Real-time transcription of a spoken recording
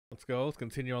let's go. Let's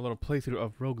continue our little playthrough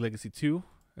of Rogue Legacy 2,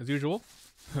 as usual.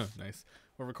 Nice.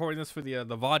 We're recording this for the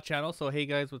VOD channel, so hey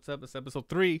guys, what's up? It's episode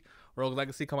 3, Rogue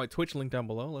Legacy. Call my Twitch link down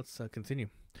below. Let's continue.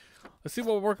 Let's see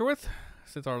what we're working with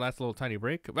since our last little tiny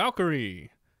break. Valkyrie,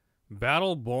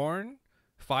 Battleborn,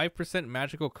 5%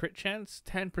 magical crit chance,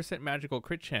 10% magical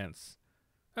crit chance.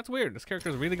 That's weird. This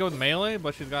character's really good with melee,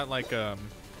 but she's got like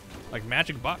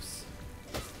magic buffs.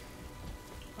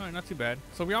 Alright, not too bad.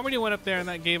 So we already went up there and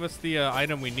that gave us the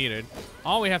item we needed.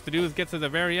 All we have to do is get to the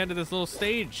very end of this little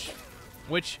stage.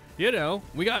 Which, you know,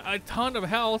 we got a ton of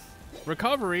health.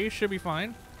 Recovery should be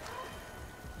fine.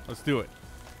 Let's do it.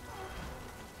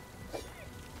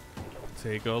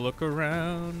 Take a look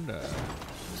around.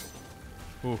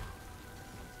 Ooh.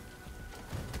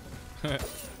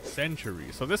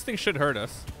 Century. So this thing should hurt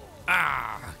us.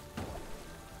 Ah!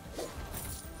 Is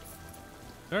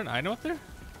there an item up there?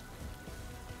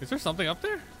 Is there something up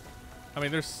there? I mean,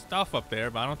 there's stuff up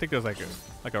there, but I don't think there's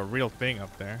like a real thing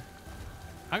up there.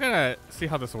 I gotta see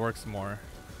how this works more.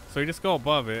 So you just go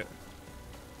above it.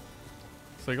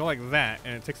 So you go like that,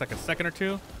 and it takes like a second or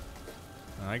two.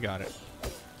 I got it.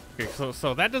 Okay,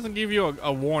 so that doesn't give you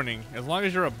a warning. As long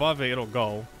as you're above it, it'll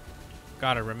go.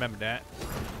 Gotta remember that.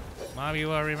 Mabi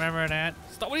will remember that.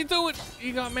 Stop! What are you doing?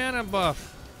 You got mana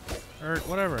buff, or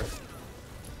whatever.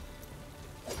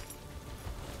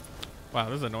 Wow,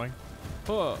 this is annoying.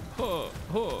 I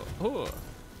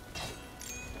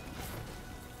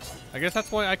guess that's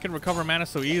why I can recover mana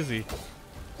so easy.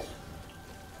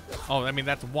 Oh, I mean,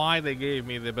 that's why they gave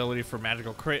me the ability for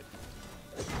magical crit.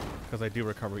 Because I do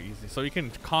recover easy. So you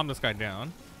can calm this guy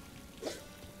down.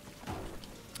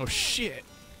 Oh, shit.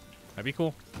 That'd be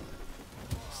cool.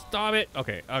 Stop it.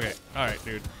 Okay, okay. Alright,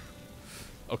 dude.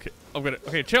 Okay, I'm gonna...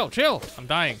 Okay, chill. I'm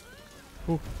dying.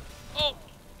 Ooh. Oh!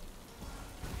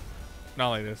 Not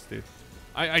like this, dude.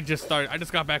 I just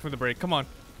got back from the break. Come on.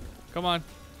 Come on.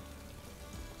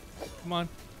 Come on.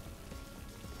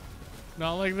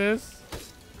 Not like this.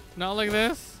 Not like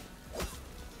this.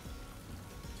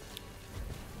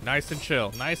 Nice and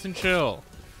chill. Nice and chill.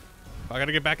 I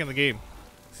gotta get back in the game.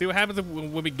 See what happens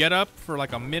when we get up for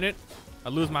like a minute? I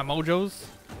lose my mojos.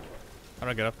 How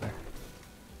do I get up there?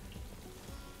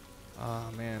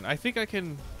 Oh, man. I think I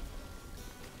can...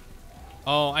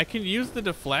 Oh, I can use the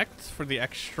deflect for the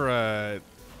extra...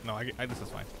 No, this is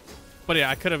fine. But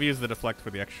yeah, I could have used the deflect for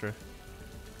the extra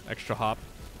hop.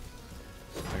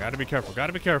 I gotta be careful.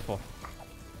 Gotta be careful.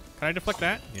 Can I deflect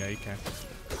that? Yeah, you can.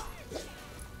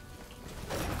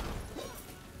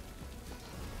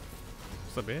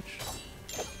 What's up, bitch?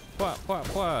 Pwah, pwah,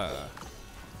 pwah.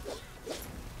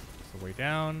 So way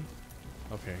down.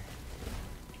 Okay.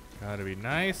 Gotta be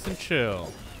nice and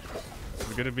chill.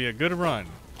 It's gonna be a good run.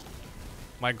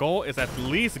 My goal is at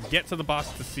least get to the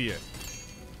boss to see it.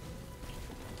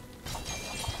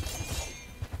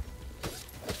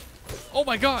 Oh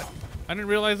my god! I didn't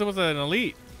realize it was an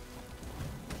elite.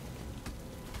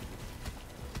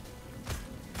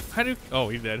 How do you... Oh,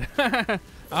 he's dead.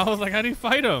 I was like, how do you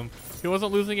fight him? He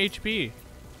wasn't losing HP.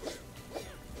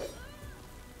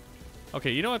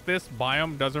 Okay, you know what this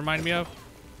biome does remind me of?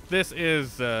 This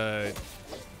is, oh,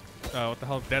 what the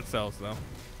hell? Dead cells, though.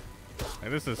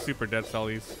 Like, this is super dead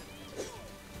cellies.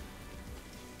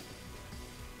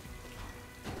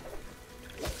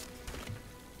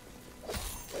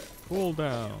 Cool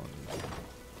down.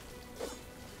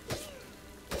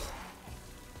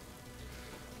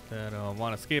 I don't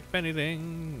want to skip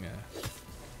anything.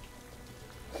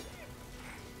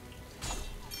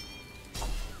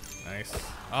 Nice.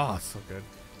 Oh, so good.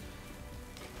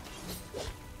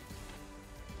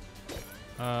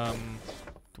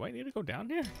 Do I need to go down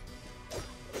here?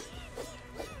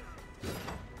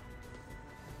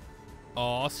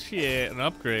 Oh shit, an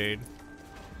upgrade.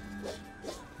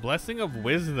 Blessing of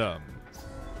Wisdom.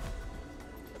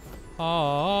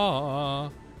 Ah,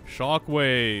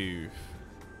 Shockwave.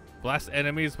 Blast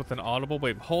enemies with an audible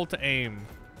wave. Hold to aim.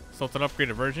 So it's an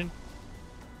upgraded version.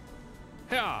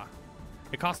 Yeah.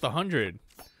 It costs 100.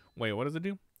 Wait, what does it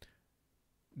do?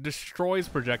 Destroys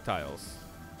projectiles.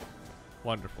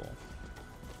 Wonderful.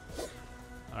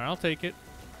 Alright, I'll take it.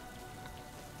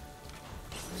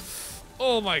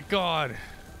 Oh my god.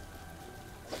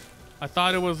 I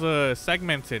thought it was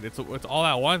segmented. It's all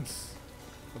at once.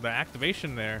 With the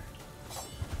activation there.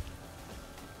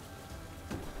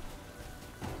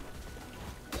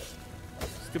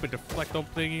 Stupid deflecto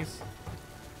thingies.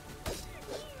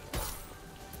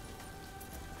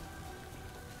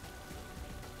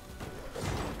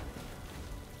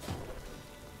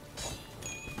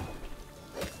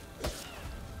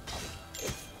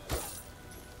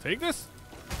 Take this.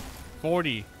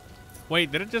 40.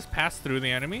 Wait, did it just pass through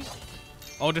the enemy?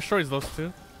 Oh, it destroys those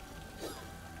two.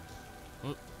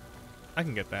 I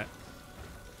can get that.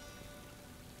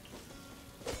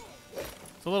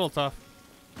 It's a little tough.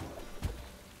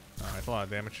 Oh, it's a lot of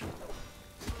damage.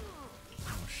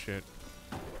 Oh shit.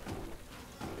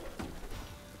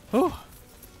 Oh.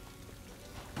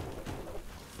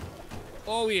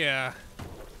 Oh yeah.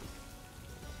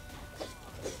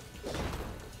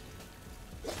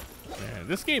 Man,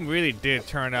 this game really did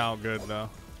turn out good though.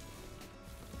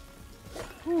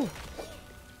 Whew.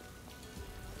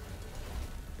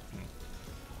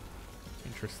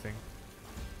 Interesting.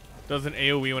 Does an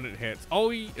AoE when it hits.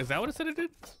 Oh, is that what it said it did?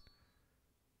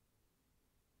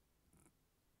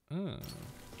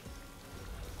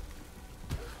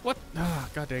 What? Ah,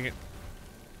 God dang it.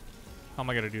 How am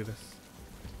I gonna do this?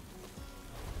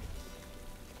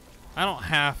 I don't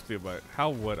have to, but how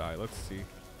would I? Let's see.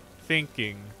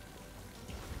 Thinking.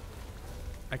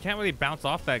 I can't really bounce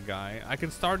off that guy. I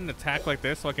can start an attack like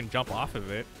this so I can jump off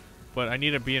of it, but I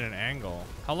need to be in an angle.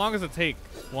 How long does it take?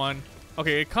 One.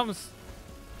 Okay, it comes.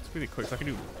 It's really quick, so I can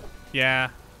do. Yeah.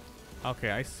 Okay,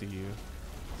 I see you.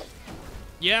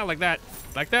 Yeah, like that.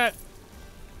 Like that.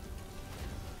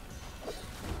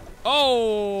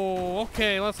 Oh,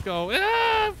 okay, let's go.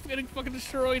 Ah, I'm getting fucking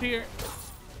destroyed here.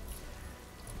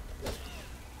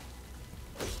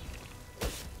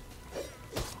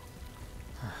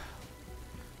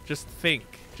 Just think.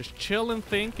 Just chill and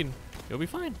think and you'll be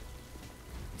fine.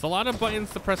 It's a lot of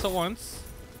buttons to press at once.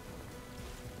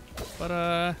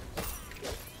 But,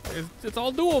 it's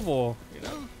all doable, you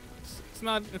know? It's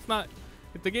not,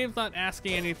 if the game's not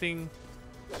asking anything,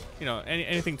 you know,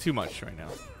 anything too much right now.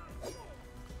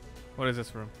 What is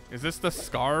this room? Is this the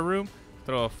Scar room?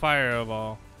 Throw a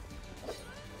fireball.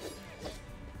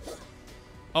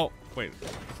 Oh, wait.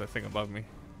 What's that thing above me?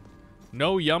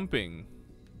 No yumping.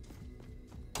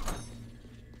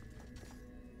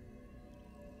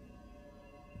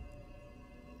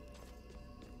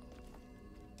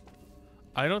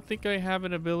 I don't think I have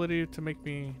an ability to make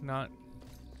me not...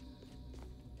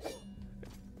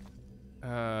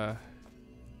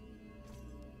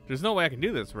 There's no way I can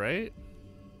do this, right?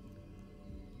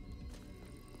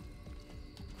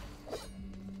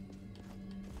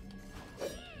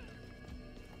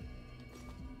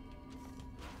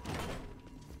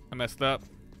 I messed up.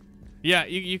 Yeah,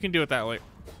 you can do it that way.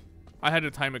 I had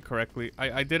to time it correctly.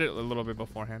 I did it a little bit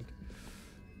beforehand.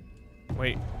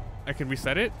 Wait, I can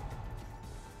reset it?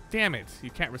 Damn it, you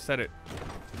can't reset it.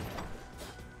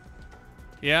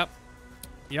 Yep.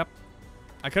 Yep.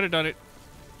 I could have done it.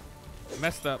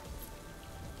 Messed up.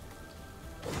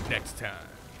 Next time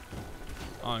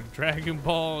on Dragon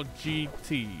Ball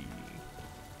GT.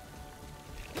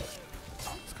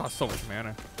 This costs so much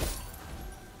mana.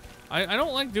 I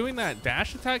don't like doing that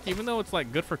dash attack, even though it's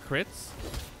like good for crits.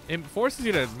 It forces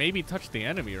you to maybe touch the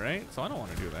enemy, right? So I don't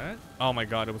want to do that. Oh my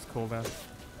god, it was cooldown.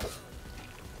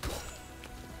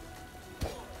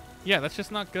 Yeah, that's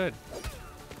just not good.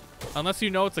 Unless you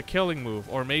know it's a killing move,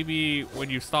 or maybe when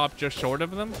you stop just short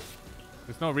of them,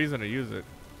 there's no reason to use it.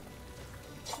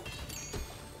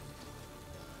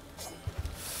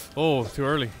 Oh, too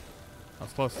early. I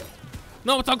was close.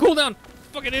 No, it's on cooldown!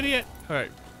 Fucking idiot!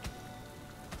 Alright.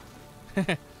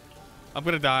 I'm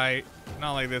gonna die.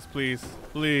 Not like this, please.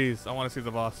 Please, I want to see the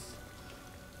boss.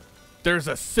 There's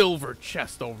a silver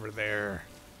chest over there.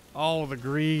 Oh, the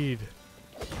greed.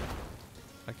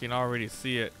 I can already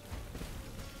see it.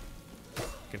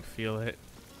 I can feel it.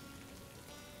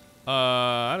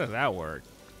 How does that work?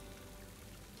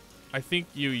 I think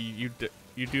you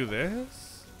do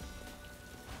this.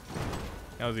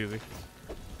 That was easy.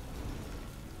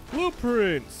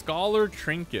 Blueprint, scholar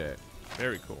trinket.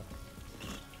 Very cool.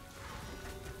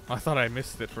 I thought I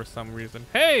missed it for some reason.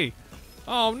 Hey!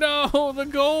 Oh no, the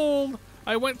gold!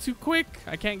 I went too quick.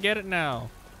 I can't get it now.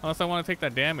 Unless I want to take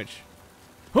that damage.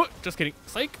 Huh, just kidding.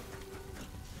 Psych!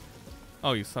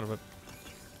 Oh, you son of a...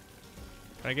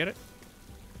 Can I get it?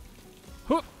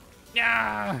 Huh!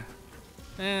 Yeah!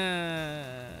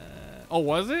 Oh,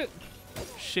 was it?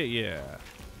 Shit, yeah.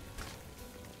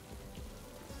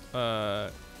 Huh?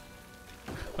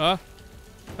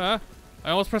 I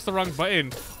almost pressed the wrong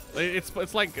button.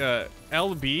 It's like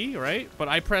LB, right? But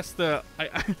I pressed the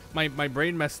my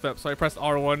brain messed up, so I pressed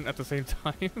R1 at the same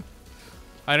time.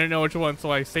 I didn't know which one,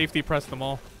 so I safety pressed them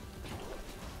all.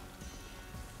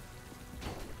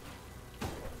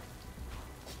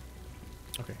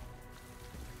 Okay.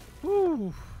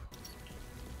 Woo.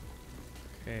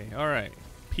 Okay, all right.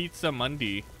 Pizza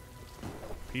Monday.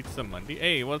 Pizza Monday.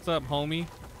 Hey, what's up, homie?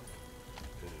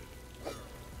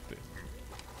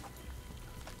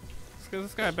 Is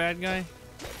this guy a bad guy?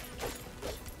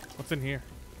 What's in here?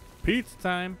 Pizza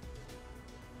time.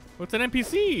 What's an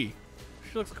NPC?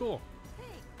 She looks cool.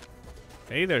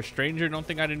 Hey there, stranger. Didn't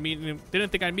think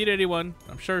I'd meet anyone.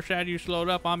 I'm sure Shad you slowed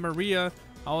up. I'm Maria.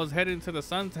 I was heading to the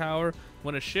sun tower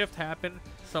when a shift happened.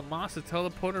 Some monster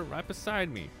teleported right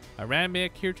beside me. I ran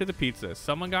back here to the pizza.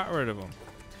 Someone got rid of him.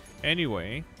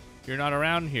 Anyway, you're not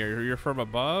around here. You're from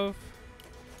above.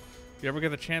 You ever get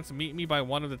the chance to meet me by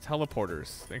one of the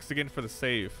teleporters? Thanks again for the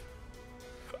save.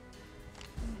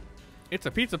 It's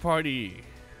a pizza party.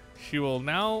 She will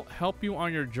now help you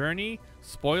on your journey.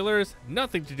 Spoilers,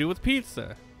 nothing to do with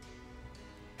pizza.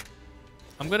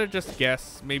 I'm gonna just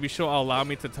guess. Maybe she'll allow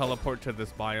me to teleport to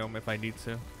this biome if I need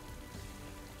to.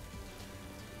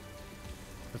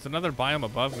 There's another biome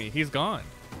above me. He's gone.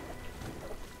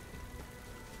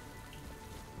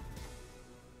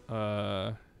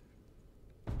 The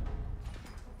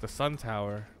sun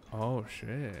tower. Oh,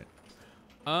 shit.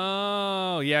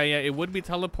 Oh, yeah. It would be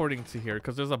teleporting to here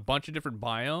because there's a bunch of different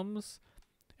biomes.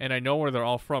 And I know where they're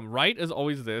all from. Right is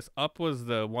always this. Up was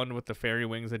the one with the fairy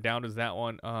wings. And down is that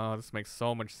one. Oh, this makes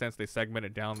so much sense. They segment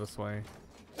it down this way.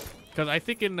 Because I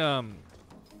think in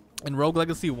Rogue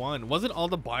Legacy 1, wasn't all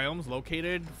the biomes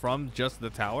located from just the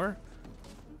tower?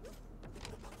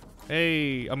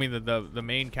 Hey, I mean the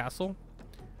main castle.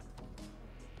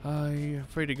 You're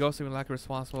afraid to go, so you lack a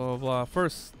response, blah, blah, blah.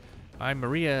 First, I'm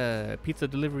Maria, pizza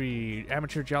delivery,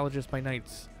 amateur geologist by night.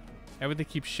 Everything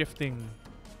keeps shifting.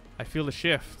 I feel the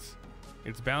shift.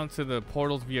 It's bound to the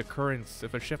portals via currents.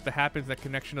 If a shift that happens, that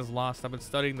connection is lost. I've been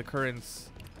studying the currents.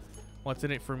 What's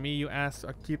in it for me, you ask?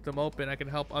 I keep them open. I can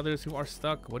help others who are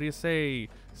stuck. What do you say?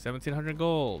 1,700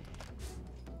 gold.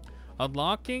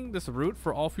 Unlocking this route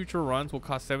for all future runs will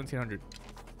cost 1,700.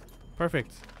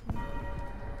 Perfect.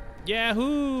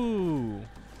 Yahoo!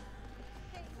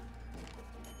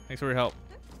 Thanks for your help.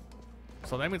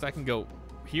 So that means I can go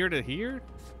here to here?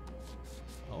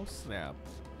 Oh, snap.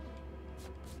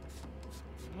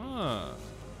 I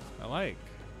like.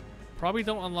 Probably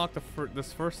don't unlock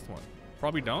this first one.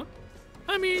 Probably don't?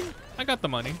 I mean, I got the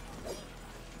money.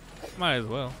 Might as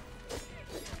well.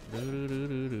 I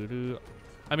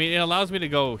mean, it allows me to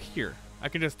go here. I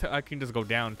can just go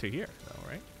down to here, though,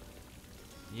 right?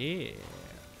 Yeah.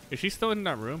 Is she still in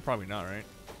that room? Probably not, right?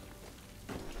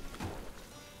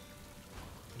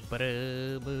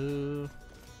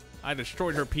 I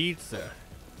destroyed her pizza.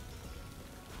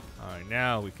 Alright,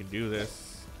 now we can do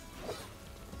this.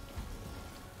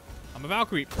 I'm a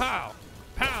Valkyrie. Pow!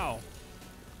 Pow!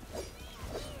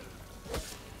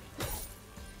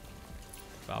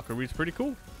 Valkyrie's pretty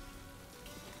cool.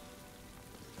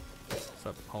 What's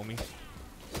up, homie?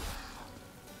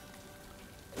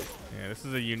 Yeah, this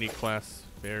is a unique class.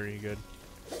 Very good.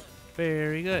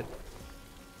 Very good.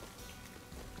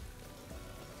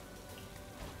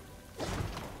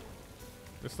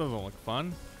 This doesn't look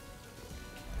fun.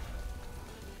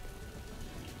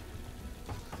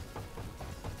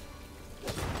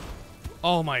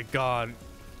 Oh my god.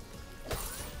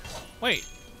 Wait.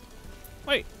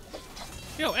 Wait.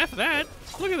 Yo, F that.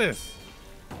 Look at this.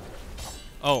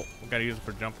 Oh, we gotta use it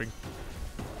for jumping.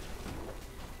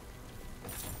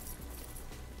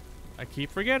 I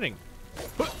keep forgetting.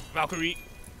 Valkyrie.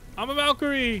 I'm a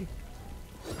Valkyrie.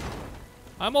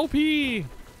 I'm OP.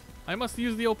 I must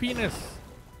use the OP-ness.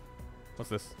 What's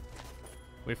this?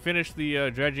 We finished the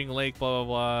dredging lake, blah, blah,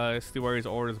 blah. Estuary's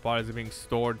orders bodies are being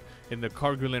stored in the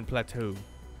Kargulan Plateau.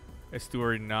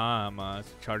 Estuary Nama is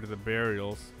in charge of the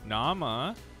burials.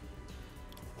 Nama?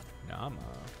 Nama.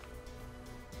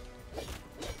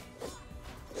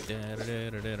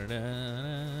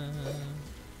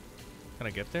 Can I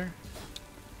get there?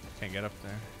 Can't get up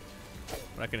there.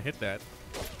 But I can hit that.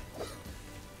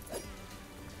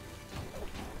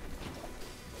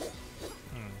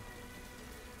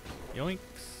 Yoinks.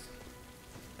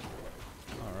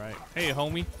 Alright. Hey,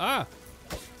 homie. Ah!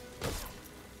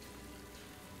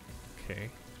 Okay.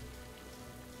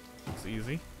 Looks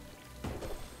easy.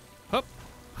 Hup!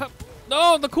 Hup!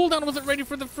 No! The cooldown wasn't ready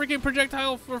for the freaking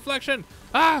projectile reflection!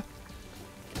 Ah!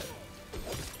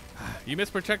 You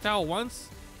missed projectile once,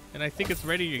 and I think it's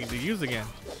ready to use again.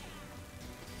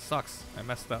 Sucks. I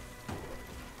messed up.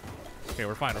 Okay,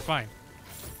 we're fine. We're fine.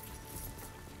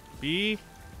 Be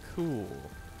cool.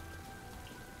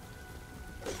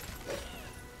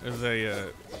 There's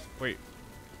a, wait.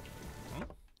 Huh?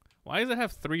 Why does it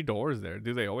have 3 doors there?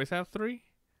 Do they always have 3?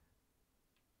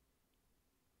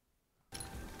 I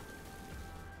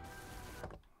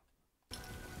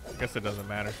guess it doesn't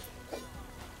matter.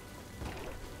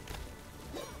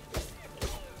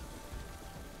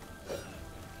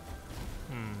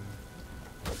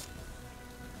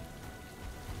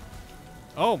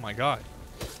 Oh my god.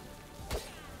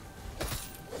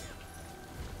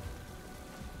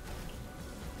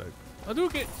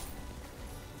 Hadouken!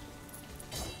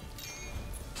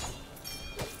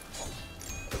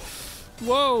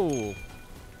 Whoa!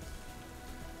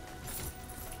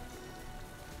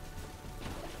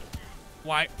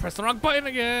 Why? Press the wrong button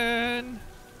again!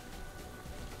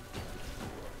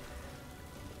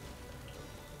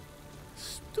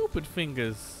 Stupid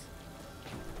fingers.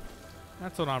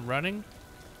 That's what I'm running.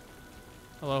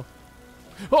 Hello.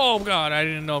 Oh god, I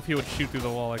didn't know if he would shoot through the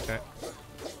wall like that.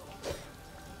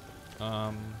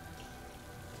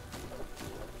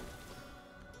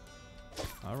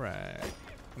 Alright.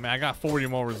 I mean, I got 40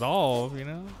 more resolve, you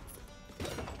know?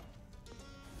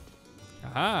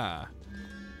 Aha!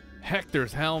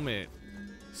 Hector's helmet.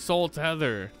 Soul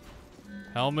tether.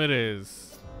 Helmet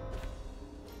is.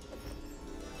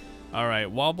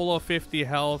 Alright, while below 50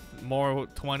 health, more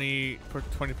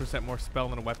 20% more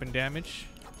spell and weapon damage.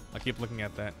 I'll keep looking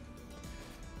at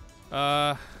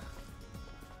that.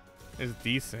 Is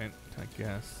decent, I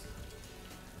guess.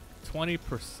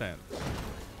 20%.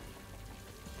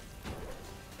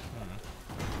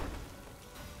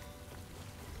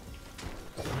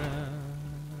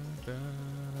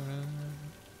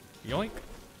 Yoink.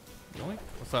 Yoink.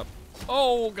 What's up?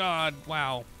 Oh god,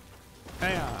 wow.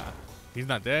 Hey, he's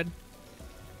not dead.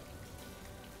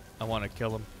 I want to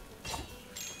kill him.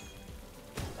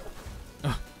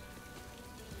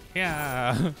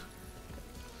 Yeah.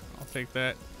 I'll take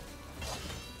that.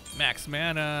 Max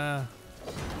mana.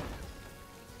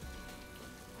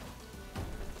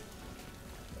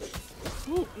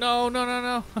 Ooh, no, no, no,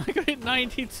 no. I got hit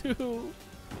 92.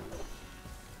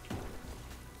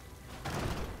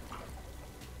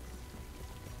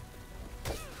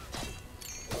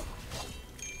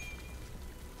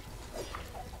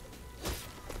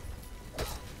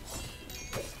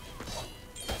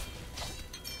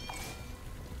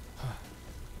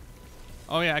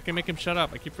 Oh yeah, I can make him shut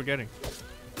up. I keep forgetting.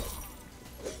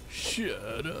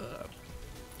 Shut up.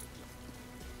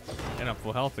 And I'm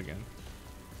full health again.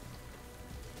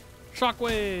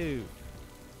 Shockwave!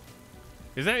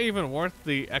 Is that even worth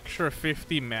the extra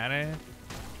 50 mana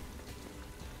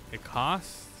it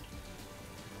costs?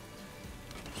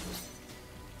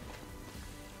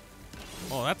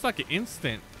 Oh, that's like an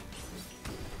instant.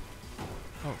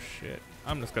 Oh shit.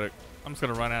 I'm just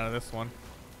gonna run out of this one.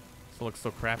 This looks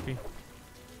so crappy.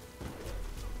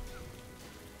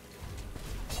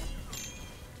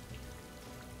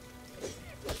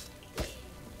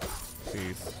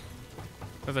 Jeez.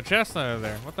 There's a chest under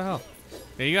there. What the hell?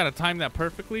 Yeah, you gotta time that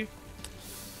perfectly.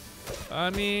 I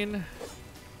mean,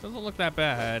 doesn't look that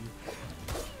bad.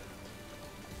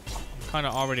 I'm kind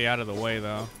of already out of the way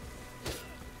though.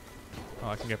 Oh,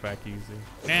 I can get back easy.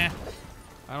 Nah,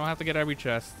 I don't have to get every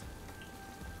chest.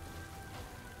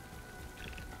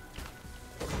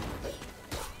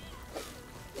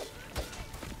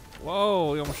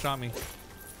 Whoa, he almost shot me.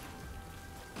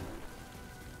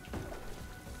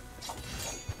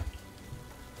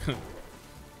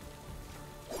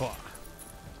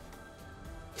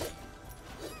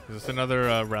 Is this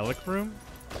another relic room?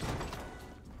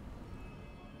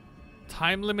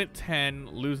 Time limit 10,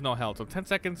 lose no health. So 10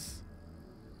 seconds.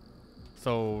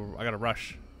 So I gotta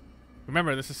rush.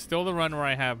 Remember, this is still the run where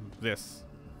I have this.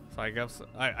 So I guess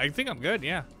I think I'm good,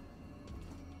 yeah.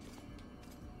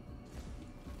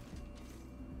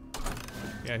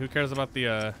 Yeah, who cares about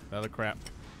the other crap?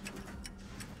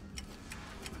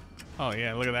 Oh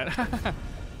yeah, look at that.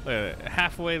 Look at it.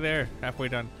 Halfway there, halfway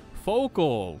done.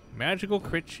 Focal, magical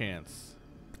crit chance.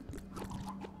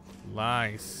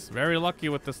 Nice. Very lucky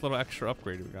with this little extra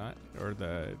upgrade we got, or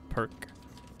the perk.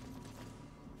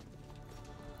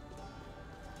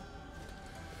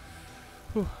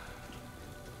 Whew.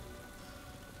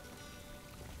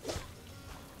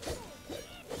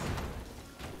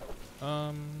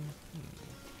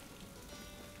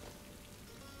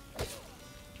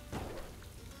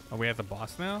 Oh, we have the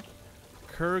boss now?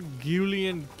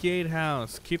 Kergulian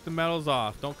Gatehouse. Keep the metals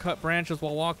off. Don't cut branches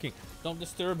while walking. Don't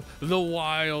disturb the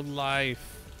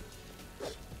wildlife.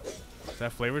 Is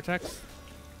that flavor text?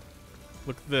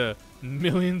 Look at the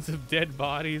millions of dead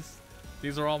bodies.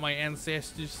 These are all my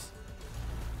ancestors.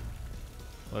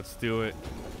 Let's do it.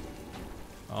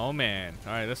 Oh man.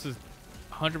 Alright, this is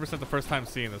 100% the first time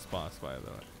seeing this boss, by the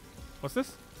way. What's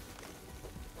this?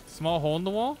 Small hole in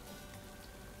the wall?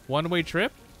 One-way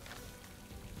trip?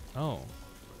 Oh.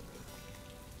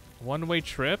 One-way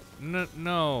trip?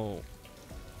 No.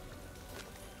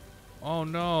 Oh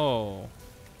no.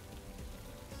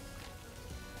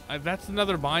 That's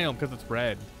another biome because it's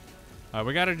red.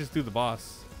 We gotta just do the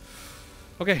boss.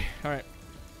 Okay, alright.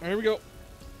 Here we go.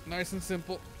 Nice and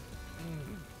simple.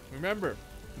 Remember,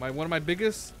 one of my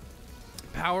biggest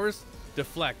powers,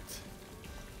 deflect.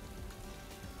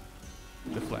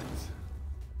 Deflect.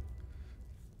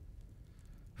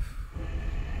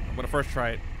 I'm gonna first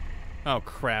try it. Oh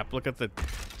crap! Look at the.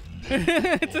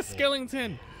 It's a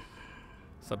skeleton.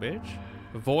 What's up, bitch?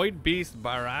 Void Beast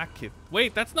BYARRITH.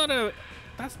 Wait, that's not a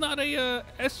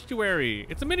estuary.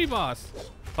 It's a mini boss.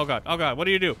 Oh god! Oh god! What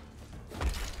do you do?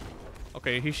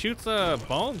 Okay, he shoots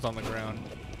bones on the ground.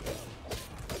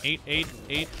 8, 8,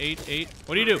 8, 8, 8.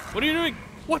 What do you do? What are you doing?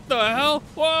 What the hell?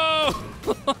 Whoa!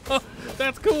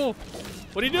 That's cool.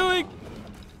 What are you doing?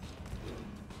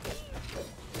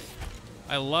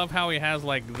 I love how he has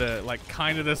like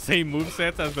kind of the same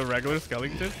movesets as the regular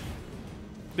skeleton.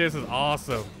 This is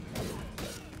awesome.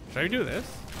 Should I do this?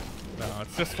 No,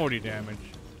 it's just 40 damage.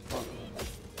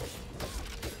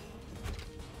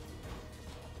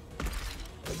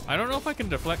 I don't know if I can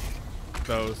deflect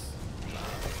those.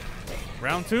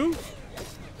 Round 2?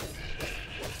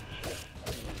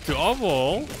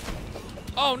 Double?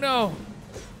 Oh no!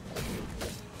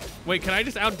 Wait, can I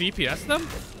just out DPS them?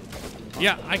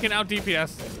 Yeah, I can out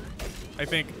DPS. I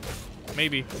think.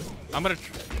 Maybe. I'm gonna.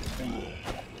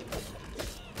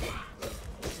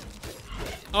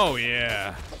 Oh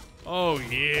yeah. Oh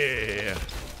yeah.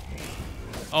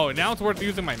 Oh, now it's worth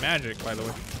using my magic, by the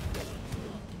way.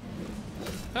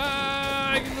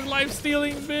 Ah, life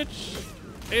stealing, bitch.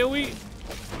 AoE.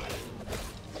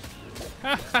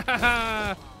 Ha ha ha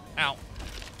ha. Ow.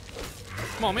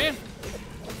 Come on, man.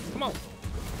 Come on.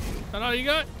 That's all you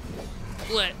got?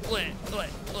 What?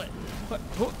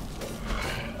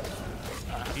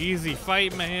 Easy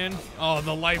fight, man. Oh,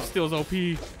 the life steal's OP.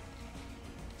 Hit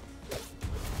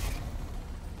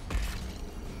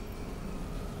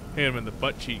him in the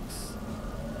butt cheeks.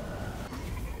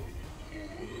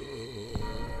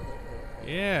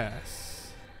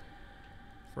 Yes.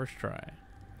 First try.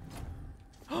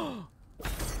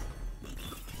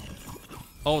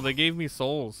 Oh, they gave me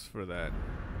souls for that.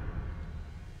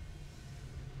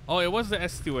 Oh, it was the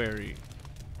estuary.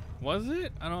 Was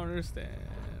it? I don't understand.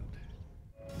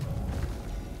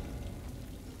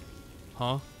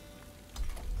 Huh?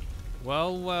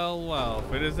 Well, well, well.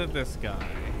 If it isn't this guy.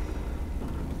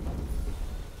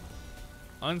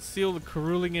 Unseal the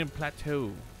Cerulean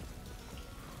Plateau.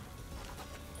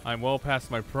 I'm well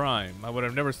past my prime. I would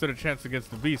have never stood a chance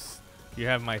against the beast. You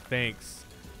have my thanks.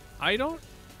 I don't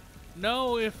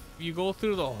know if you go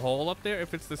through the hole up there,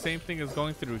 if it's the same thing as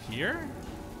going through here.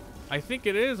 I think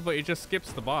it is, but it just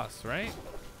skips the boss, right?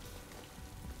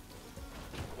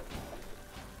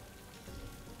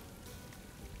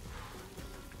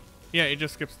 Yeah, it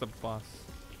just skips the boss.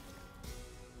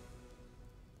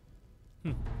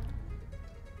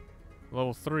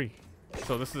 Level 3.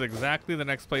 So this is exactly the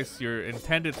next place you're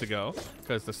intended to go,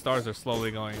 because the stars are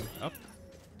slowly going up.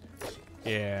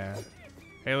 Yeah.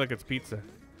 Hey, look, it's pizza.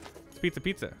 It's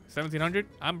pizza. 1700.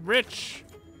 I'm rich.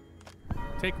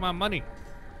 Take my money.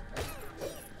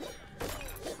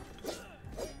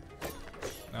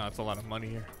 No, that's a lot of money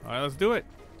here. All right, let's do it.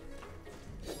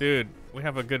 Dude, we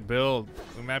have a good build.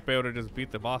 We might be able to just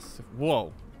beat the boss.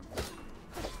 Whoa.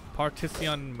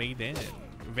 Partition Maiden.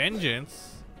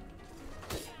 Vengeance.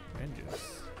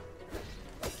 Vengeance.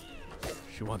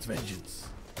 She wants vengeance.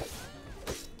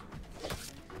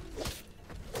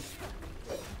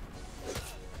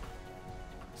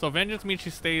 So vengeance means she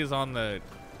stays on the...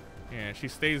 Yeah, she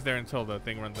stays there until the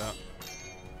thing runs out.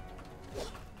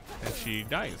 And she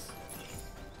dies.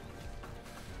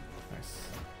 Nice.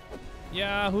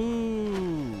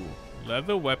 Yahoo!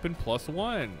 Leather weapon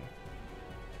 +1.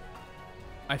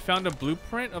 I found a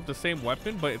blueprint of the same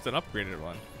weapon, but it's an upgraded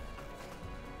one.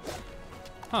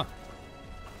 Huh.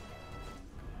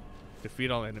 Defeat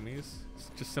all enemies.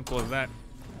 It's just simple as that.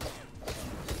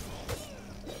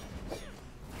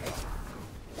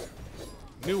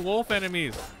 New wolf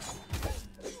enemies.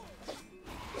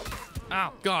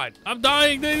 Oh god, I'm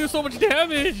dying. They do so much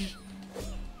damage.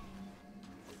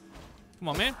 Come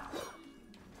on, man.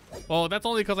 Well, that's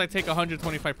only because I take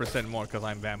 125% more because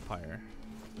I'm vampire.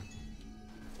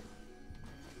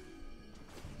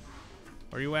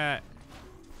 Where you at?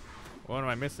 What am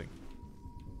I missing?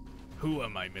 Who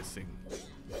am I missing?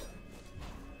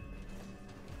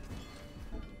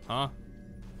 Huh?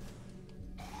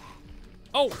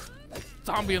 Oh!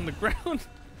 Zombie in the ground!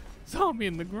 Zombie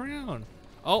in the ground!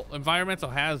 Oh, environmental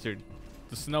hazard.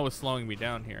 The snow is slowing me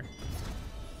down here.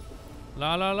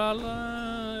 La la la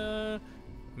la!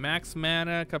 Max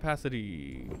mana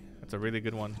capacity. That's a really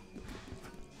good one.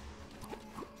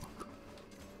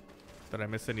 Did I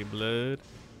miss any blood?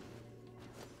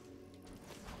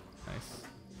 Nice.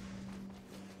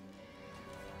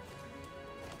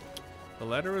 The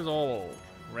letter is old,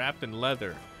 wrapped in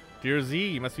leather. Dear Z,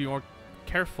 you must be more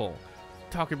careful.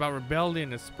 talking about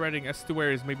rebellion is spreading.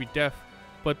 Estuaries may be deaf,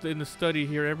 but in the study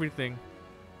hear everything.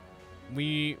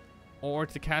 Or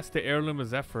to cast the heirloom of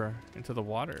Zephyr into the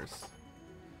waters.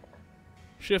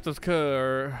 Shift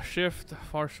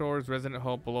far shores, resident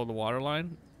hope below the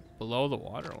waterline. Below the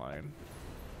waterline.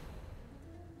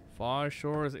 Far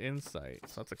shores insight.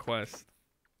 So that's a quest.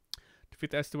 Defeat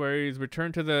the estuaries.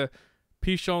 Return to the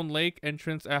Pishon Lake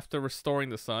entrance after restoring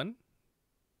the sun.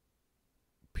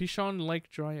 Pishon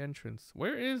Lake dry entrance.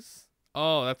 Where is?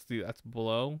 Oh, that's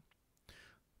below.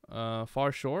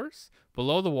 Far shores.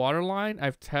 Below the waterline,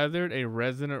 I've tethered a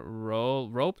resonant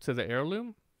rope to the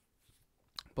heirloom.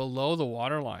 Below the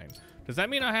waterline. Does that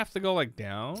mean I have to go like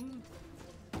down?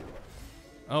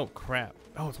 Oh crap.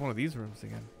 Oh, it's one of these rooms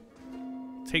again.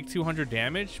 Take 200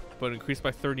 damage, but increased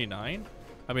by 39.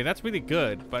 I mean, that's really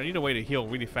good, but I need a way to heal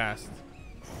really fast.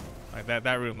 Like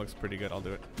that room looks pretty good. I'll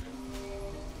do it.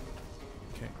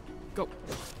 Okay, go.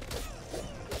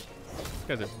 These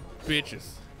guys are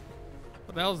bitches.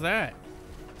 What the hell's that?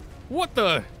 What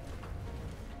the?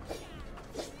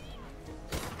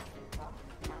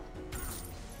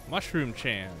 Mushroom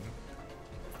Chan.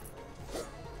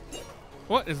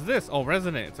 What is this? Oh,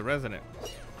 resonant. It's a resonant.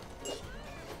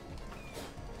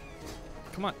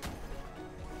 Come on.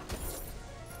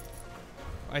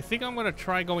 I think I'm gonna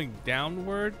try going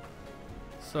downward.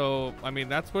 So, I mean,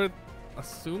 that's what,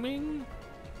 assuming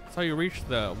that's how you reach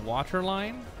the water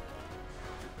line.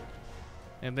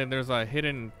 And then there's a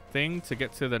hidden thing to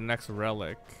get to the next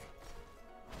relic.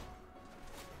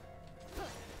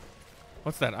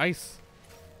 What's that? Ice.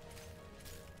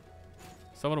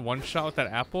 Someone one shot with that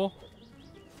apple?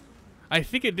 I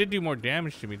think it did do more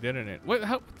damage to me, didn't it? What?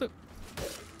 How? What the?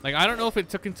 Like, I don't know if it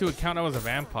took into account I was a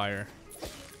vampire.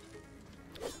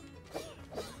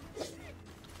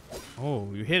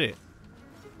 Oh, you hit it.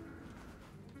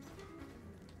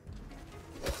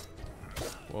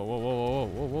 Whoa, whoa, whoa, whoa,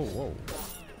 whoa, whoa, whoa.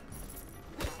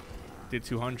 Did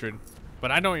 200.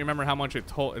 But I don't remember how much it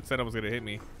said it was going to hit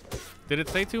me. Did it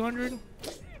say 200?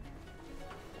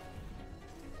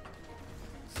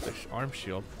 Arm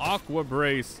shield. Aqua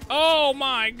brace. Oh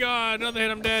my god. Another hit,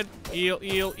 I'm dead. Eel,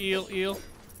 eel, eel, eel.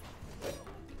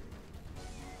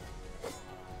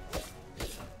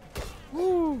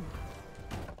 Woo.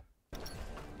 I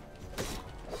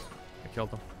killed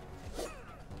him.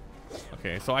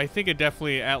 Okay, so I think it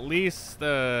definitely at least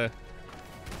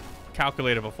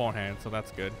calculated beforehand, so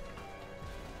that's good.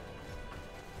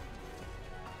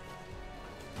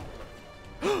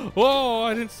 Whoa,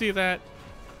 I didn't see that.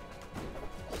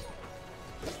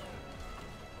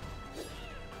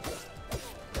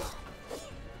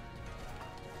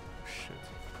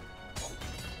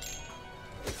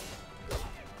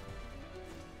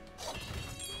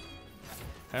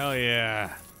 Hell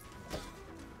yeah.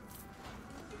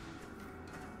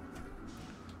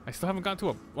 I still haven't gotten to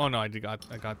a... Oh no, I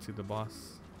got to the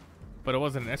boss. But it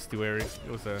wasn't an estuary. It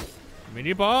was a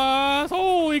mini boss.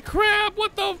 Holy crap,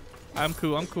 what the... I'm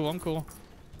cool, I'm cool, I'm cool.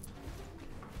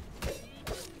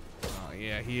 Oh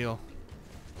yeah, heal.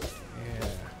 Yeah.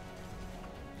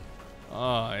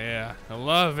 Oh yeah, I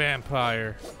love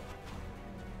vampire.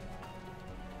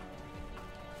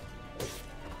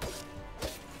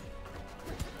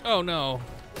 Oh no.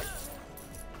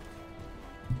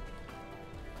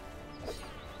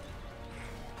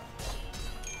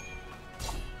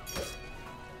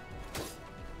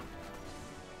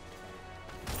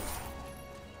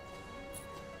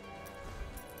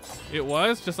 It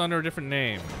was just under a different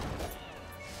name.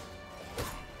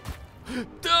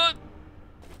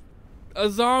 A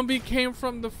zombie came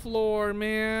from the floor,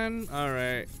 man. All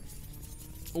right.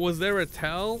 Was there a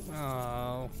tell?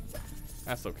 Oh,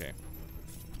 that's okay.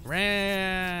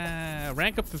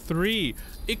 Rank up to 3.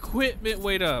 Equipment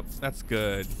weight up. That's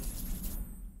good.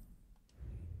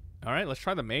 All right, let's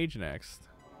try the mage next.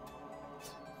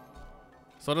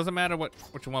 So it doesn't matter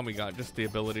which one we got, just the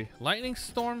ability. Lightning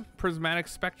Storm, Prismatic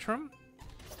Spectrum,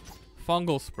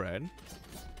 Fungal Spread,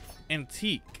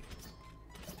 Antique,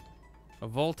 a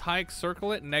Voltaic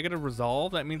Circlet, Negative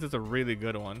Resolve. That means it's a really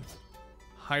good one.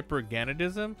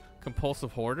 Hypergonadism,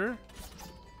 Compulsive Hoarder,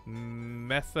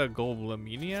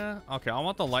 Methaglobulinemia. Okay, I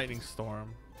want the Lightning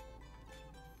Storm.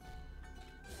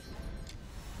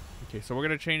 Okay, so we're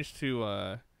gonna change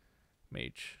to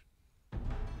Mage.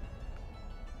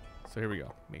 So here we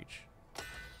go, Mage.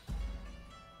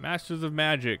 Masters of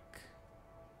Magic.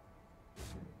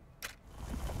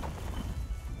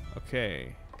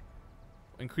 Okay.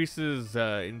 Increases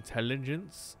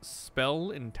intelligence,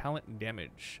 spell, and talent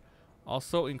damage.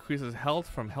 Also increases health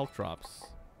from health drops.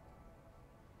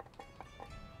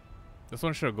 This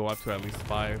one should go up to at least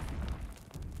 5.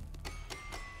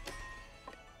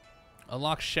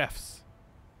 Unlock chefs.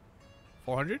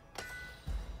 400.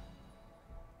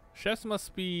 Chefs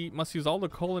must use all the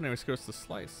culinary skills to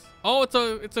slice. Oh,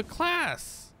 it's a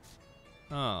class.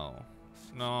 Oh,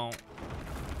 no.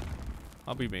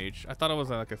 I'll be mage. I thought it was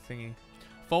like a thingy.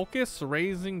 Focus,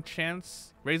 raising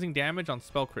damage on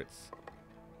spell crits.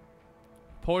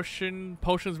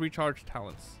 Potions recharge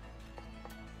talents.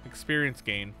 Experience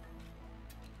gain.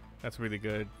 That's really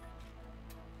good.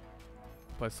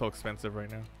 But it's so expensive right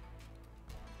now.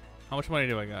 How much money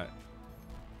do I got?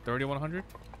 3,100?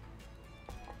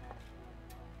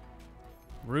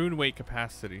 Rune weight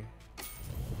capacity.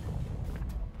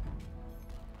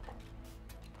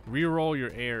 Reroll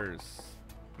your heirs.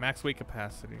 Max weight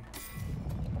capacity.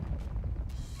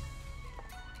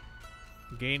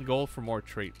 Gain gold for more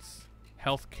traits.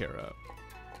 Healthcare up.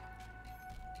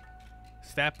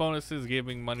 Stat bonuses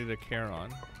giving money to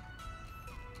Charon.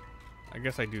 I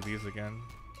guess I do these again.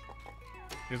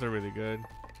 These are really good.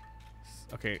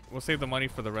 Okay, we'll save the money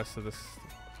for the rest of this.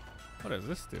 What does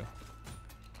this do?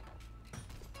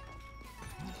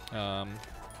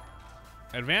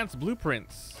 Advanced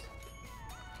blueprints.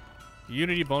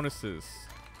 Unity bonuses.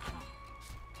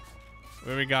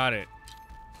 Where we got it?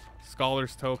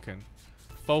 Scholar's token.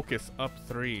 Focus up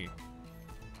 3.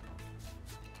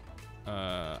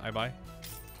 I buy.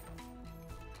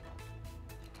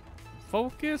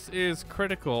 Focus is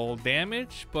critical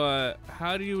damage, but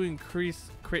how do you increase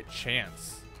crit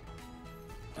chance?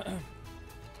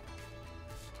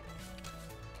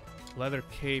 Leather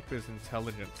cape is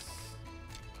intelligence.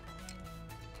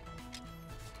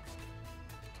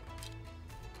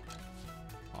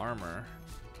 Armor.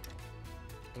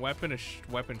 Weapon is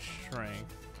weapon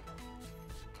strength.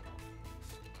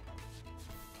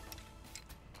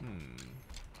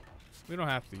 We don't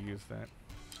have to use that.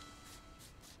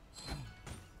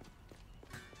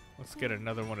 Let's get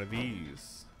another one of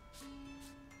these.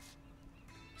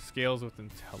 Scales with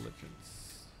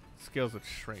intelligence. Scales with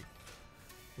strength.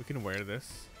 We can wear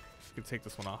this. We can take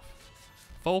this one off.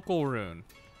 Focal rune.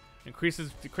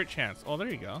 Increases the crit chance. Oh, there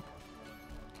you go.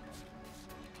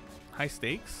 High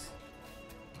stakes.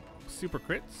 Super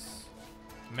crits.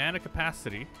 Mana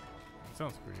capacity. That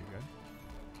sounds pretty good.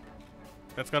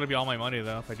 That's gotta be all my money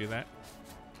though if I do that.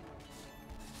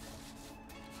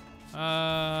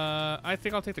 I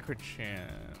think I'll take the crit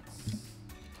chance.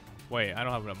 Wait, I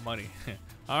don't have enough money.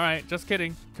 Alright, just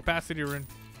kidding. Capacity rune.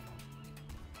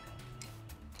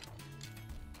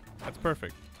 That's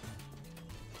perfect.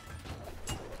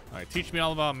 Alright, teach me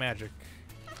all about magic.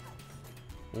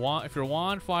 If your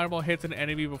wand fireball hits an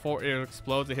enemy before it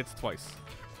explodes, it hits twice.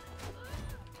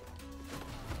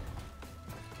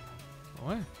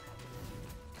 What?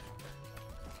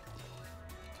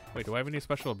 Wait, do I have any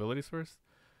special abilities first?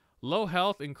 Low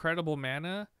health, incredible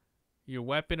mana. Your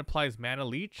weapon applies mana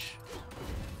leech.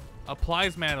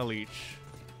 Applies mana leech.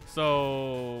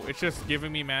 So it's just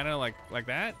giving me mana like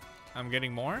that? I'm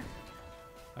getting more?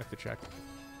 I have to check.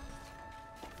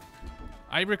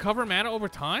 I recover mana over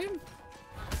time?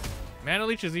 Mana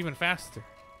leech is even faster.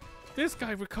 This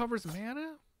guy recovers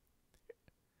mana?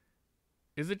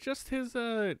 Is it just his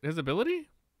ability?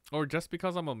 Or just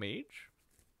because I'm a mage?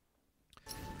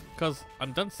 Because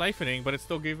I'm done siphoning, but it's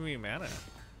still giving me mana.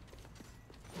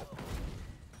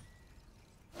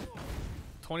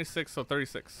 26, so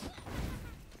 36.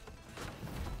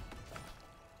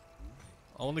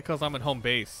 Only because I'm at home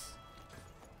base.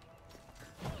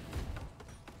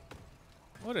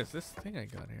 What is this thing I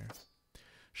got here?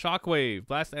 Shockwave.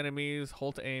 Blast enemies.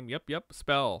 Hold to aim. Yep.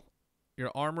 Spell. Your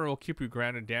armor will keep you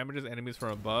grounded. Damages enemies from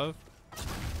above.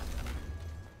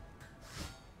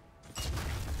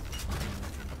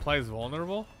 Applies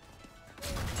vulnerable.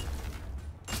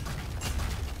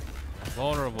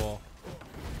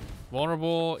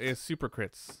 Vulnerable is super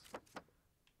crits.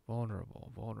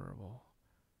 Vulnerable.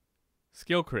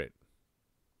 Skill crit.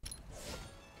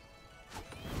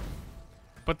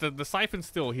 But the siphon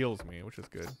still heals me, which is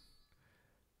good.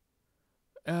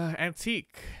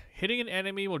 Antique. Hitting an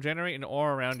enemy will generate an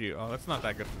aura around you. Oh, that's not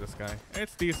that good for this guy.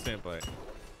 It's decent, but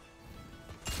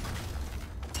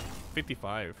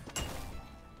 55.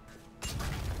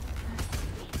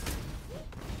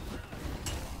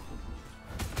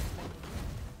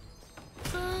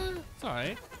 It's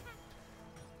alright.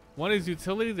 One is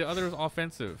utility, the other is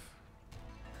offensive.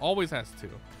 Always has to.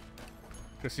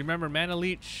 Just remember, mana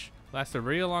leech lasts a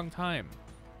really long time.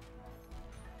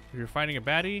 If you're fighting a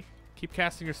baddie, keep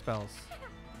casting your spells.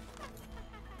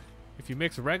 If you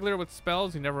mix regular with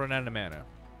spells, you never run out of mana.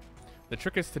 The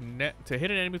trick is to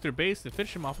hit an enemy with your base and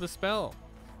finish him off with a spell.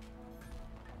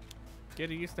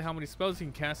 Getting used to how many spells you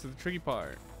can cast is the tricky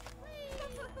part.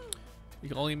 You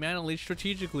can only mana leech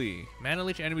strategically. Mana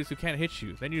leech enemies who can't hit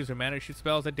you. Then use your mana to shoot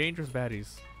spells at dangerous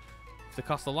baddies. If they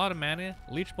cost a lot of mana,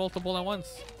 leech multiple at once.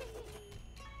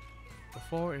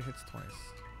 Before it hits twice.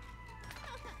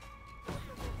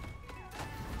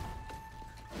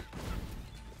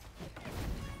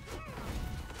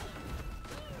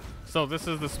 So this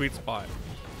is the sweet spot.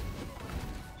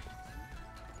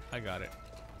 I got it.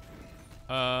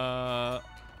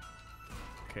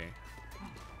 Okay.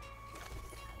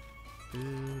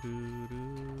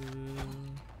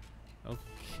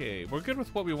 Okay, we're good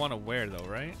with what we want to wear though,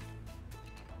 right?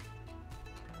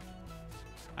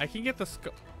 I can get the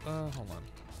hold on.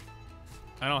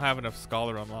 I don't have enough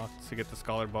scholar unlocked to get the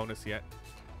scholar bonus yet.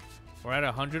 We're at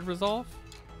 100 resolve.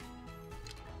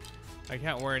 I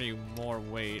can't wear any more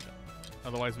weight,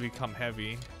 otherwise we become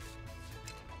heavy.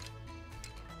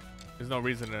 There's no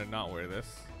reason to not wear this.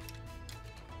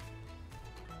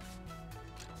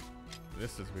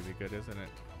 This is really good, isn't it?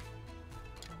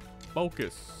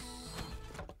 Focus.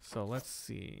 So let's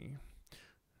see.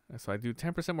 So I do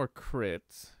 10% more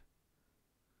crits.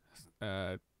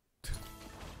 Alright,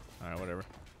 whatever.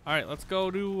 Alright, let's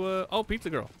go to oh, Pizza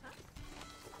Girl.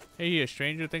 Hey,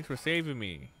 stranger, thanks for saving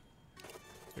me.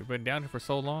 We've been down here for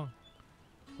so long.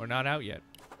 We're not out yet.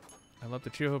 I love to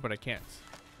cheer her, but I can't.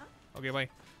 Okay, bye.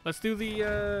 Let's do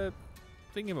the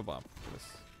thingamabob.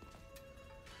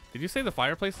 Did you say the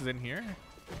fireplace is in here?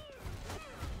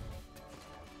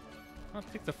 I don't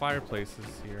think the fireplace is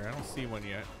here. I don't see one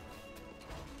yet.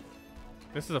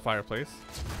 This is a fireplace.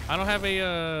 I don't have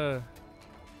a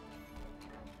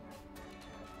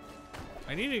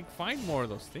I need to find more of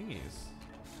those thingies.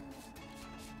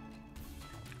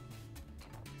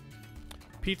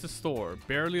 Pizza store,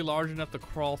 barely large enough to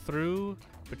crawl through,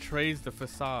 betrays the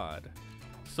facade.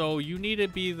 So you need to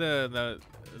be the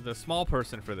small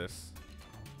person for this.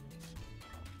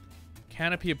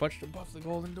 Canopy a bunch above the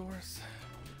golden doors.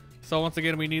 So once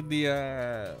again, we need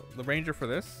the ranger for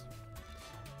this,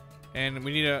 and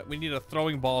we need a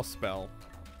throwing ball spell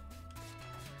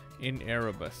in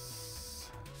Erebus.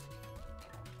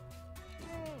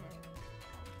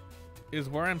 Is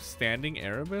where I'm standing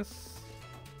Erebus?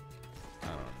 I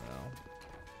don't know.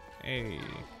 Hey.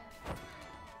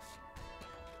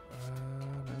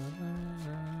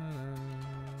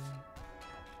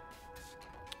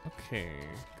 Okay,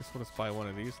 guess we'll just buy one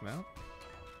of these now.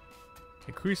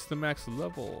 Increase the max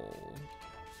level.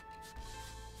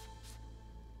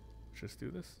 Just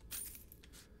do this.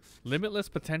 Limitless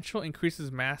potential increases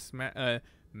max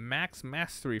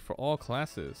mastery for all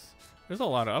classes. There's a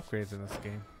lot of upgrades in this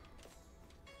game.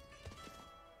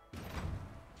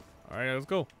 Alright, let's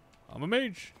go. I'm a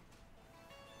mage.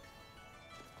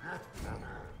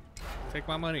 Take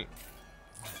my money.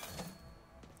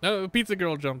 Oh, Pizza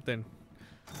Girl jumped in.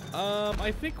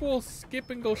 I think we'll skip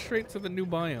and go straight to the new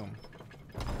biome.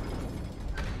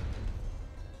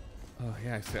 Oh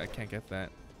yeah, I can't get that.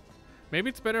 Maybe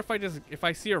it's better if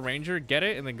I see a ranger, get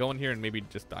it, and then go in here and maybe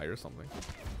just die or something.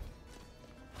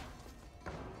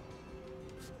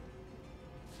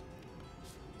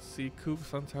 See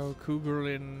Suntower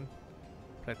Cougarin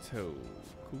Plateau.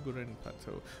 Cougarin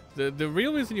Plateau. The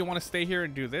real reason you want to stay here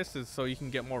and do this is so you can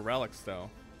get more relics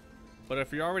though. But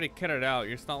if you're already kitted out,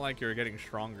 it's not like you're getting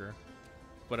stronger.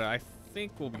 But I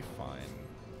think we'll be fine.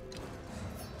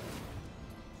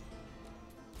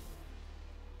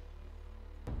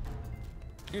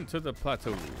 Into the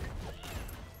plateau.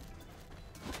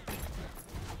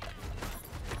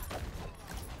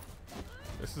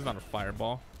 This is not a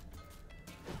fireball.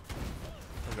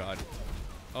 Oh god.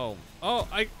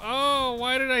 Oh,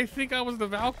 why did I think I was the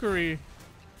Valkyrie?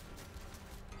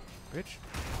 Bitch.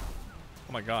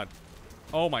 Oh my god.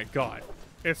 Oh my god.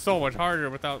 It's so much harder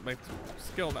without my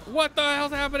skill now. What the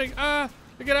hell's happening?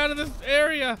 Get out of this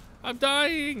area. I'm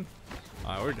dying.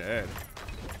 We're dead.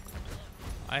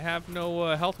 I have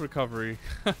no health recovery.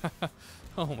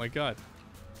 Oh my god.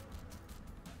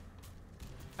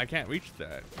 I can't reach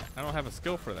that. I don't have a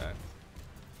skill for that.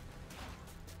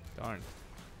 Darn.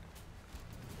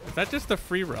 Is that just a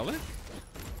free relic?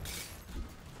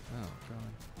 Oh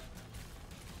god.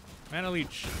 Mana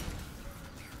leech.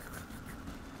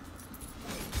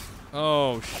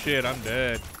 Oh shit, I'm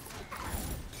dead.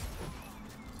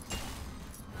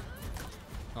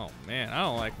 Oh man, I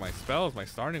don't like my spells, my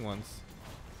starting ones.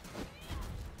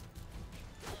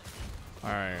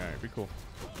 Alright, be cool.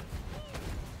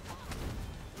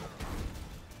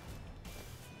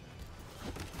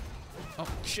 Oh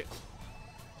shit.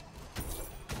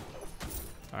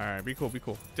 Alright, be cool, be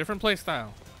cool. Different play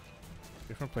style.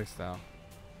 Different play style.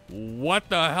 What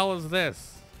the hell is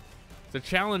this? It's a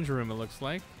challenge room, it looks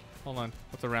like. Hold on,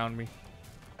 what's around me?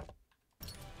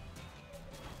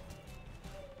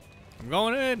 I'm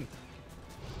going in.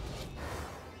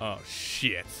 Oh,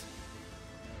 shit.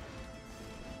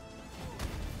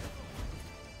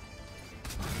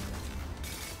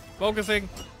 Focusing.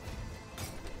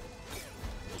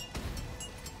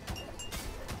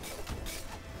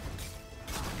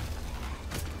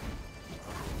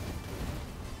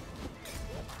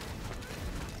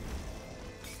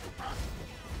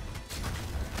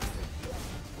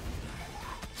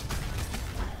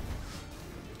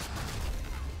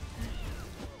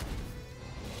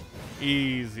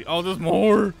 Easy. Oh, there's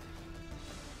more.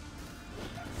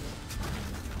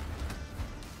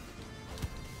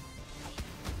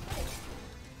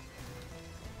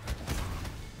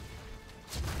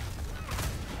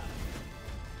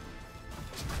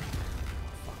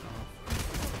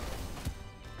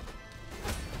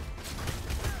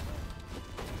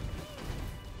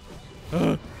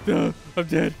 I'm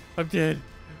dead. I'm dead.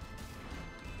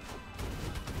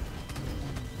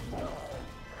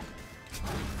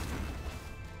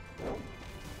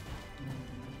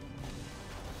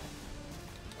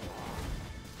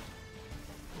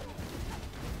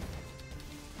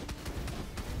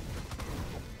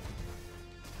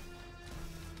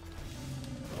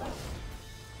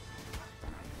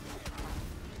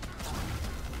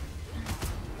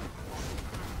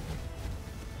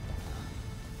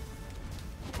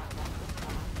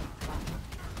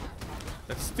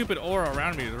 That stupid aura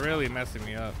around me is really messing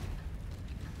me up.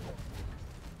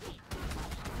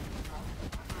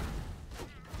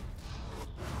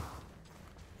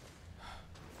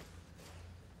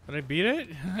 Did I beat it?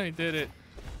 I did it.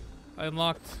 I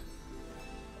unlocked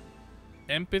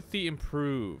empathy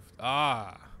improved.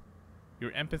 Ah,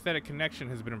 your empathetic connection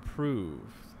has been improved.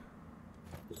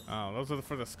 Oh, those are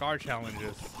for the scar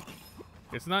challenges.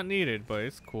 It's not needed, but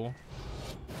it's cool.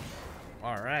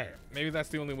 All right, maybe that's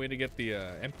the only way to get the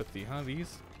empathy, huh?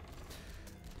 These.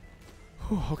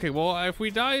 Whew, okay, well, if we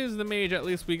die as the mage, at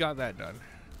least we got that done.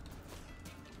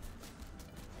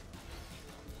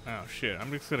 Oh shit,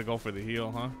 I'm just gonna go for the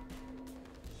heal, huh?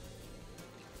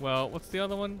 Well, what's the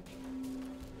other one?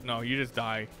 No, you just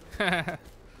die.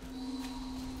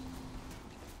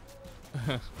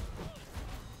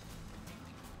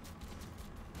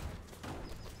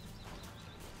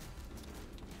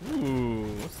 Ooh,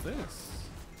 what's this?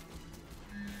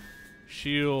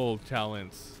 Shield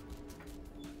talents.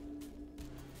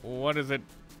 What does it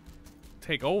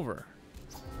take over?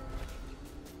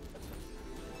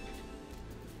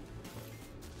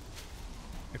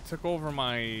 It took over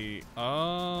my...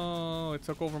 Oh, it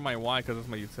took over my Y because it's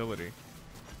my utility.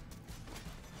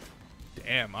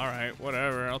 Damn, alright,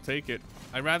 whatever, I'll take it.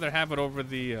 I'd rather have it over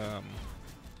the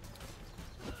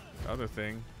other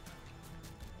thing.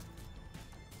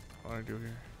 What do I do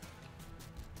here?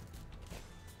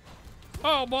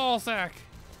 Oh, ball sack!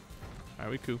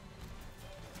 Alright, we cool.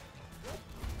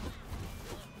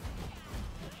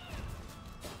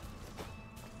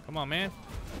 Come on, man.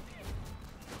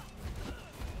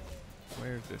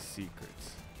 Where's the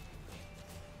secrets?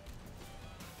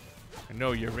 I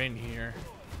know you're in here.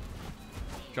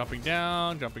 Jumping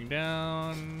down,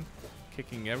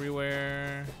 kicking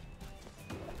everywhere.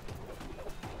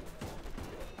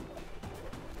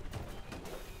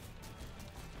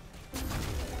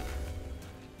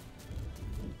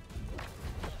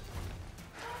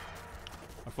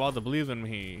 My father believes in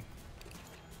me.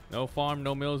 No farm,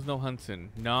 no mills, no hunting.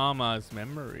 Nama's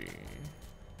memory.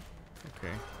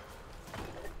 Okay.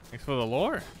 Thanks for the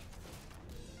lore.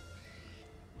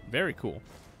 Very cool.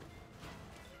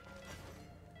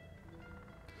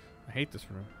 I hate this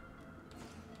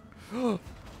room.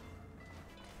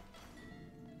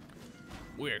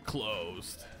 We're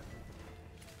closed.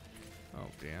 Oh,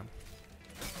 damn.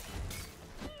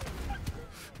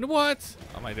 What?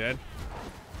 Am I dead?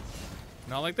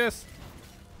 Not like this.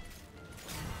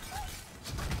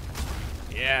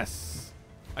 Yes.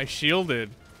 I shielded.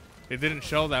 It didn't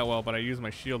show that well, but I used my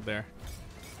shield there.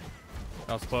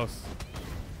 That was close.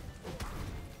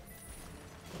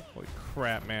 Holy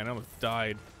crap, man. I almost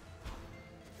died.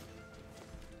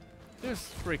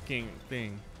 This freaking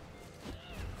thing.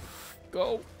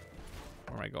 Go.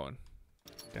 Where am I going?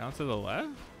 Down to the left?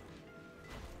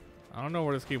 I don't know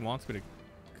where this game wants me to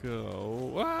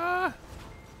go. Ah!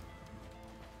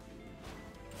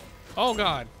 Oh,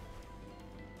 God.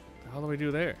 What the hell do we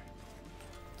do there?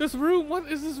 This room?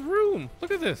 What is this room? Look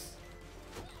at this.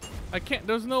 I can't.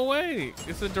 There's no way.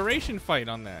 It's a duration fight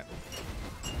on that.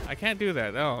 I can't do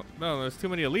that. Oh, no, there's too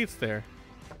many elites there.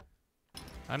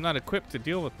 I'm not equipped to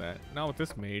deal with that. Not with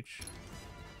this mage.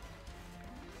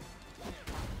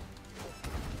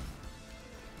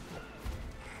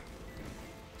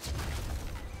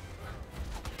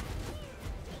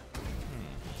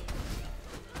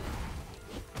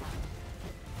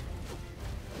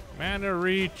 Mana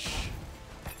reach.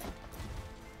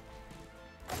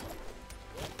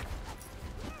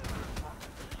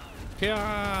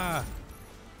 Yeah.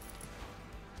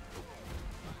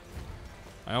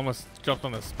 I almost jumped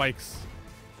on the spikes.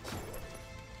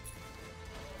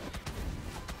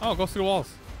 Oh, it goes through the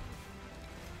walls.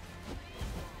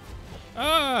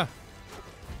 Ah!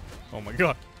 Oh my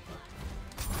god.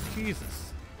 Jesus.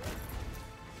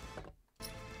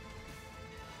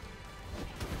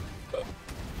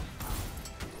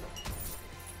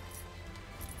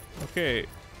 Okay.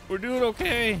 We're doing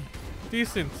okay.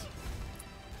 Decent.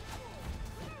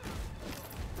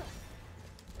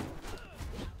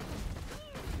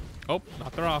 Oh,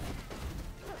 knocked her off.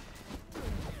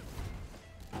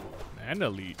 And a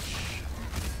leech.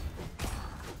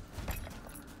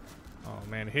 Oh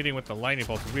man, hitting with the lightning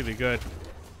bolt is really good.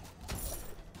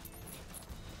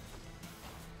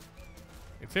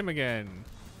 It's him again.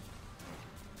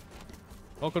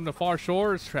 Welcome to Far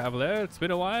Shores, traveler. It's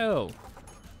been a while.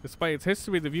 Despite its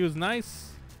history, the view is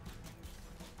nice.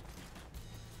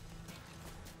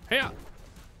 Hey!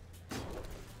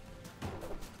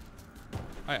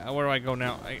 Where do I go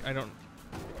now? I don't...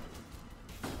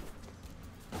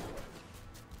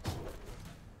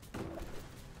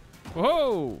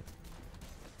 Whoa!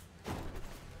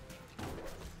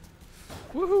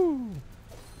 Woohoo!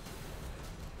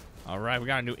 Alright, we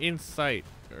got a new insight,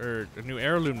 or a new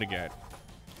heirloom to get.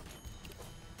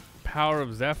 Power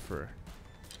of Zephyr.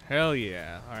 Hell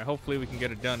yeah. Alright, hopefully we can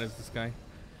get it done as this guy.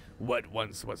 What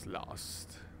once was lost.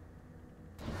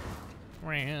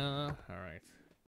 Alright.